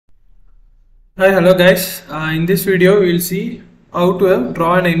Hi, hello guys. In this video we will see how to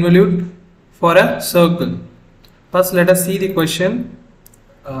draw an involute for a circle. First let us see the question.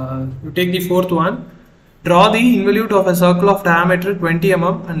 You take the fourth one. Draw the involute of a circle of diameter 20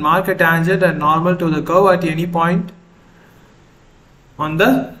 mm and mark a tangent and normal to the curve at any point on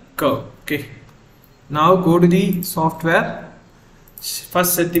the curve. Okay. Now go to the software.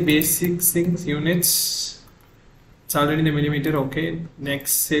 First set the basic things, units. It's already in the millimeter. Okay.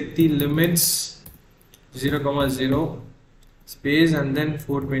 Next set the limits 0,0 space and then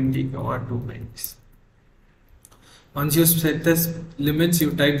 420,290. Once you set the limits,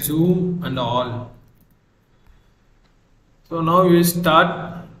 you type zoom and all. So now you will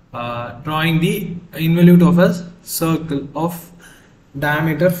start drawing the involute of a circle of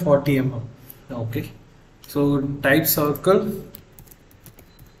diameter 40 mm. Okay. So type circle.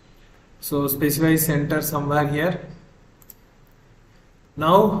 So specify center somewhere here.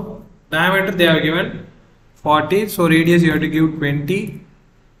 Now diameter they are given 40, so radius you have to give 20.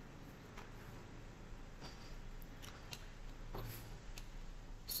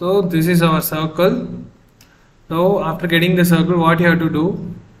 So this is our circle. So after getting the circle, what you have to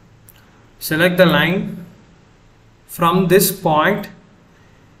do, select the line. From this point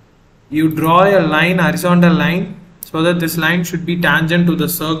you draw a line, horizontal line, so that this line should be tangent to the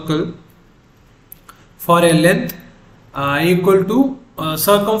circle for a length equal to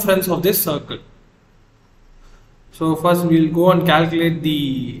circumference of this circle. So first we will go and calculate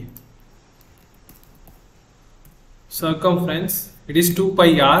the circumference. It is 2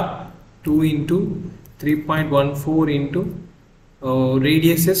 pi r, 2 into 3.14 into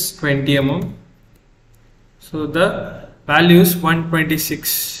radius is 20 mm. So the value is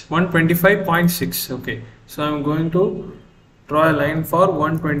 125.6. Okay. So I am going to draw a line for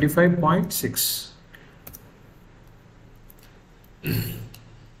 125.6.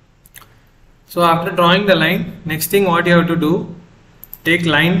 So after drawing the line, next thing what you have to do, take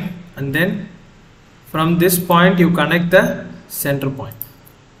line and then from this point you connect the center point.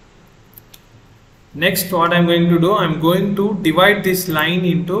 Next what I am going to do, I am going to divide this line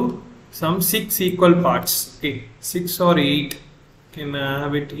into some 6 equal parts. Okay, 6 or 8, can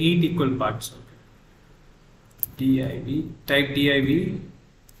have it 8 equal parts. Okay. Div, type div,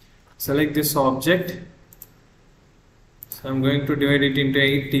 select this object. So I am going to divide it into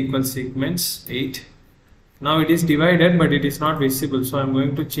 8 equal segments, 8. Now it is divided but it is not visible, so I am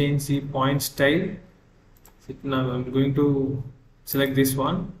going to change the point style. Now I am going to select this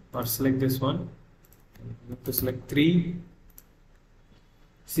one or select this one. I'm going to select 3.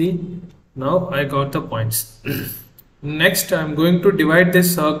 See, now I got the points. Next I am going to divide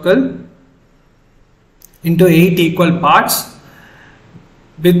this circle into 8 equal parts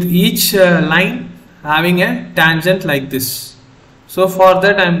with each line having a tangent like this. So for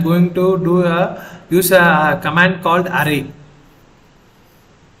that I am going to use a command called array.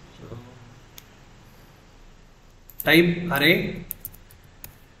 So type array,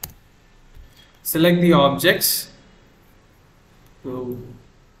 select the objects. So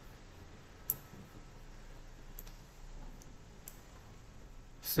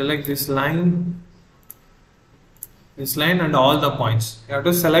select this line and all the points. You have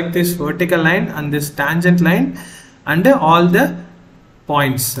to select this vertical line and this tangent line and all the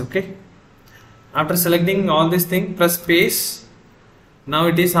points. Okay. After selecting all this thing, press space. Now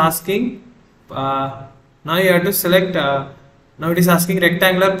it is asking. Now you have to select. Now it is asking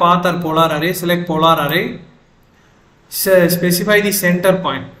rectangular path or polar array. Select polar array. Specify the center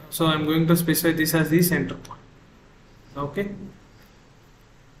point. So I am going to specify this as the center point. Okay.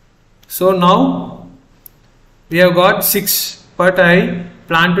 So now we have got 6, but I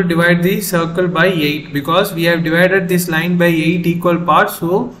plan to divide the circle by 8 because we have divided this line by 8 equal parts.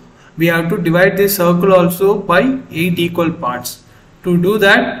 So we have to divide this circle also by 8 equal parts. To do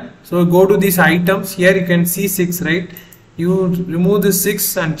that, so go to these items. Here you can see 6, right? You remove the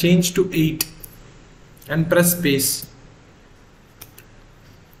 6 and change to 8 and press space.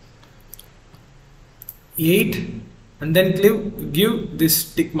 8 and then give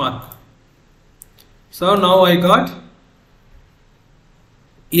this tick mark. So now I got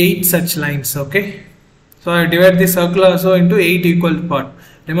 8 such lines. Okay. So I divide the circle also into 8 equal parts.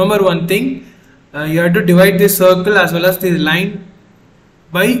 Remember one thing, you have to divide this circle as well as the line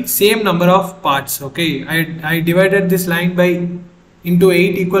by same number of parts. Okay. I divided this line into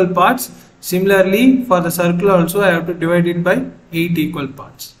 8 equal parts. Similarly for the circle also I have to divide it by 8 equal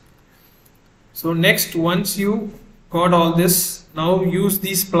parts. So next, once you got all this, now use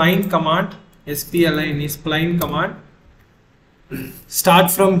the spline command. Spline is spline command. Start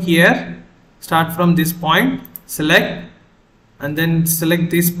from here, start from this point, select and then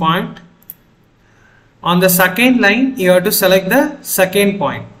select this point, On the second line, you have to select the second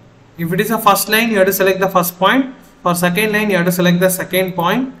point. If it is a first line, you have to select the first point. For second line, you have to select the second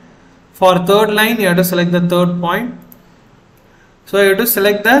point. For third line, you have to select the third point. So you have to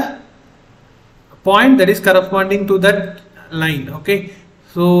select the point that is corresponding to that line. Okay.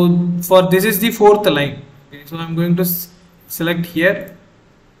 So for this is the fourth line. Okay. So I'm going to select here.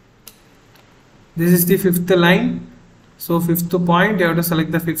 This is the fifth line. So fifth point, you have to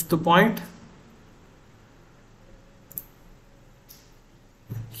select the fifth point.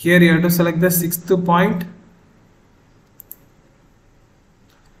 Here you have to select the sixth point.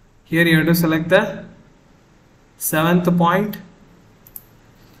 Here you have to select the seventh point.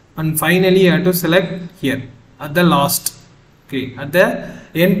 And finally you have to select here at the last, okay, at the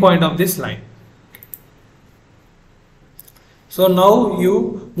end point of this line. So now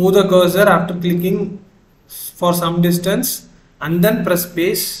you move the cursor after clicking for some distance and then press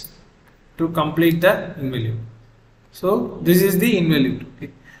space to complete the involute. So this is the involute. Okay.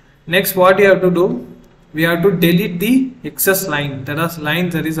 Next, what you have to do, we have to delete the excess line, that is line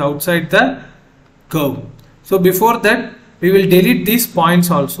that is outside the curve. So before that, we will delete these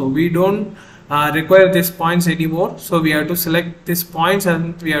points also. We don't require these points anymore. So we have to select these points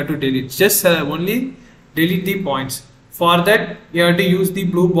and we have to delete. Just only delete the points. For that, you have to use the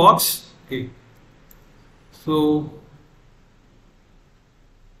blue box. Okay. So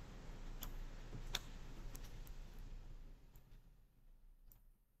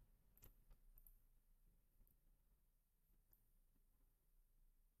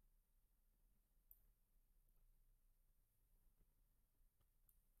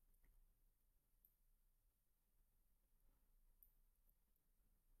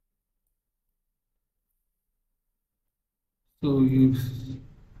you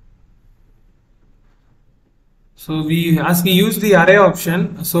So we, as we use the array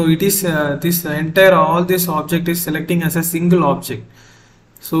option, so it is this entire all this object is selecting as a single object.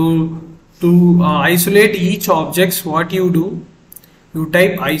 So to isolate each objects, what you do, you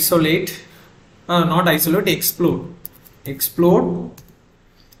type isolate, not isolate, explode,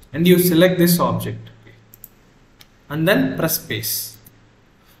 and you select this object, and then press space.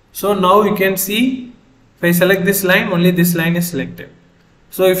 So now you can see, if I select this line, only this line is selected.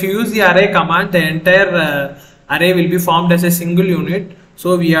 So if you use the array command, the entire array will be formed as a single unit.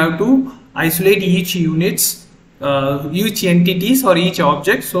 So we have to isolate each units, each entities or each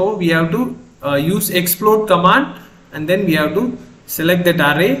object. So we have to use explode command, and then we have to select that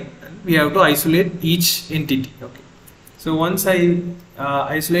array. And we have to isolate each entity. Okay. So once I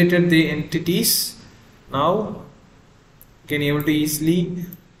isolated the entities, now you can able to easily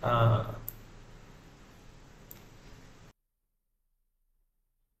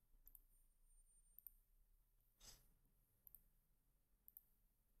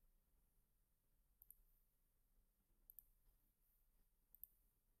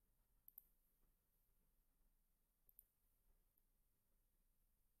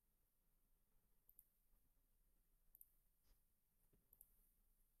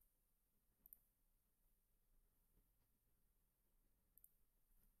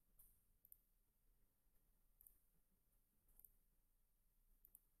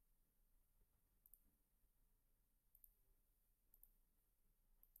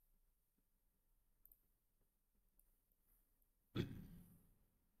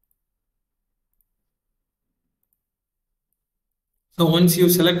so once you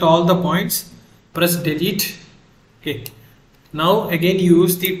select all the points, press delete. Okay. Now again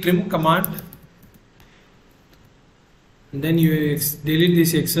use the trim command, and then you delete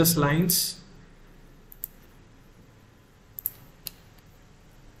these excess lines.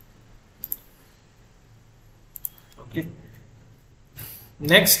 Okay.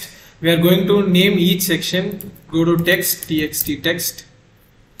 Next, we are going to name each section. Go to text, txt text.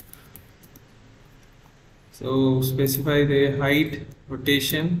 So specify the height,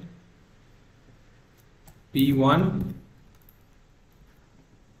 rotation, P1.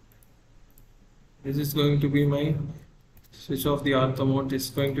 This is going to be my switch off the ortho mode. It's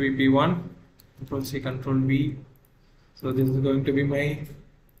going to be P1. Control C, Control V. So this is going to be my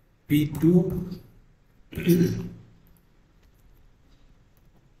P2.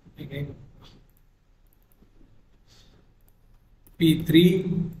 Again,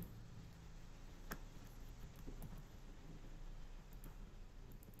 P3.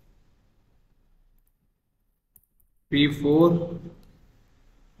 P4.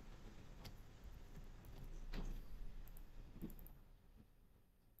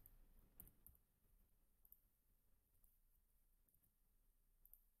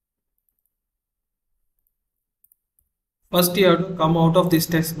 First you have to come out of this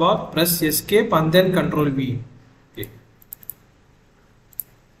text box, press escape and then control V. Okay.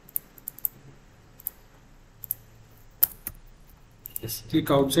 Yes. Click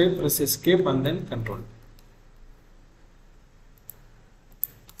outside, press escape and then control.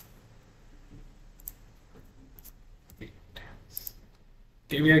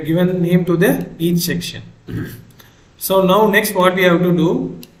 Okay, we have given name to the each section. So now next what we have to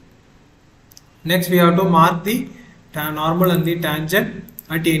do, next we have to mark the normal and the tangent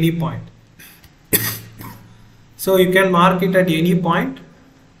at any point. So you can mark it at any point.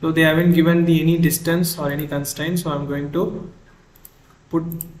 So they haven't given the any distance or any constraint, so I'm going to put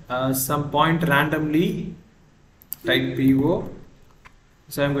some point randomly, type PO.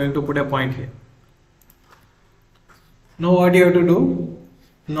 So I'm going to put a point here. Now what you have to do,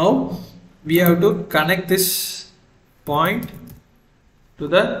 now we have to connect this point to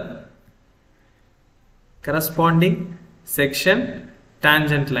the corresponding section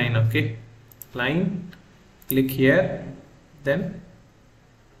tangent line. Okay, line, click here, then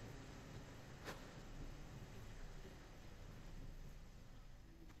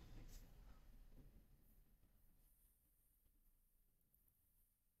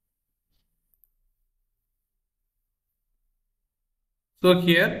so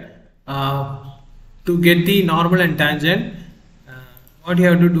here to get the normal and tangent, what you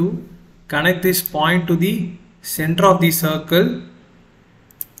have to do, connect this point to the center of the circle.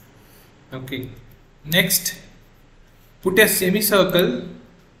 Okay, next put a semicircle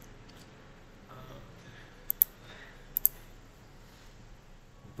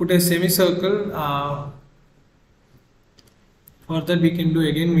for that we can do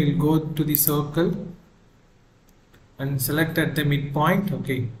again, we'll go to the circle and select at the midpoint.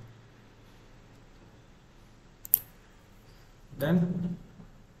 Okay, then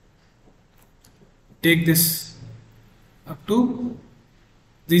take this up to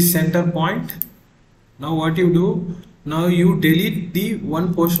this center point. Now what you do, now you delete the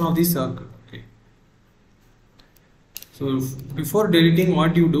one portion of the circle. Okay, so before deleting,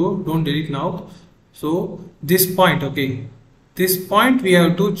 what you do, don't delete now. So this point, okay, this point we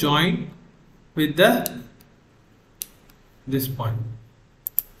have to join with this point,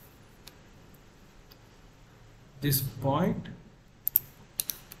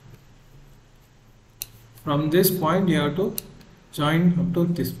 from this point you have to join up to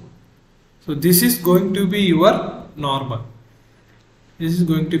this point. So this is going to be your normal. This is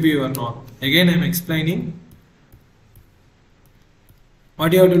going to be your normal. Again I am explaining.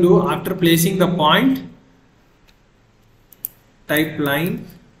 What you have to do, after placing the point, type line,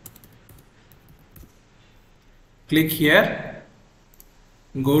 click here,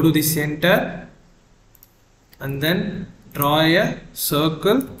 go to the center and then draw a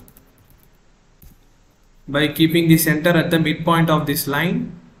circle by keeping the center at the midpoint of this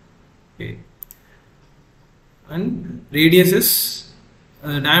line. Okay, and radius is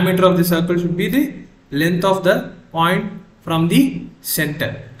diameter of the circle should be the length of the point from the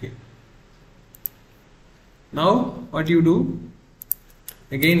center. Okay, now what you do,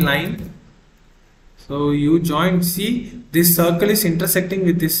 again line, so you join, see this circle is intersecting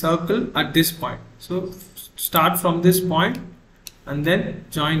with this circle at this point, so start from this point and then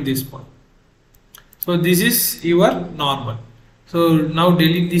join this point. So this is your normal. So now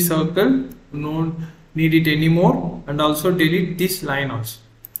delete the circle, don't need it anymore, and also delete this line also.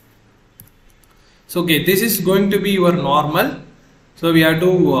 So okay, this is going to be your normal. So we have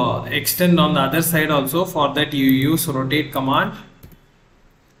to extend on the other side also. For that you use rotate command,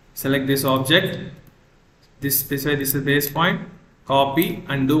 select this object, specify this is base point, copy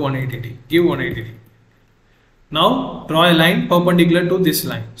and do 180, give 180. Now draw a line perpendicular to this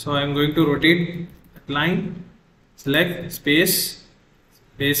line. So I am going to rotate line, select space,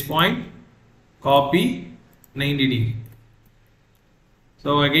 base point, copy 90 degree.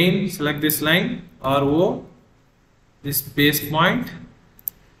 So again select this line, RO, this base point,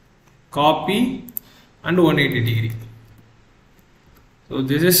 copy and 180 degree. So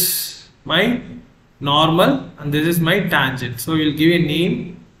this is my normal and this is my tangent. So we'll give a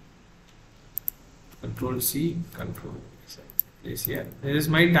name, Control C, Control this here. This is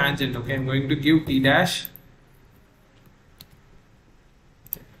my tangent. Okay, I'm going to give T dash,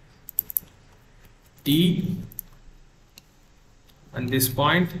 T, and this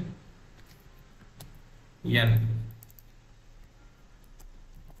point N.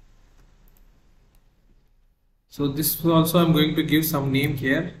 So this also I'm going to give some name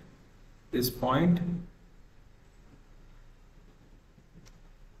here. This point,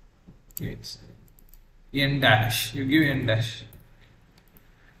 it's N dash. You give N dash.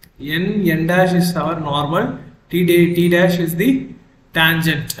 N dash is our normal. T dash is the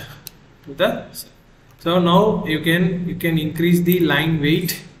tangent to the. So now you can increase the line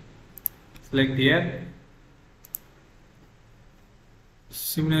weight. Select here.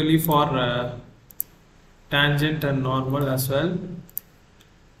 Similarly for tangent and normal as well.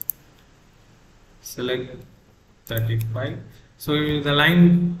 Select 35. So the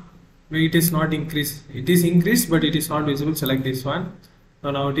line weight is not increased. It is increased, but it is not visible. Select this one.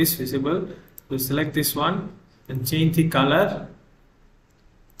 So now it is visible. So select this one and change the color.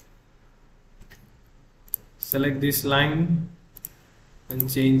 Select this line and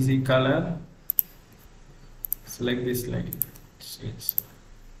change the color. Select this line. Change.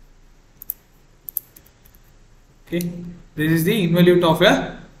 Okay, this is the involute of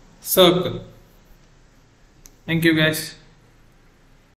a circle. Thank you guys.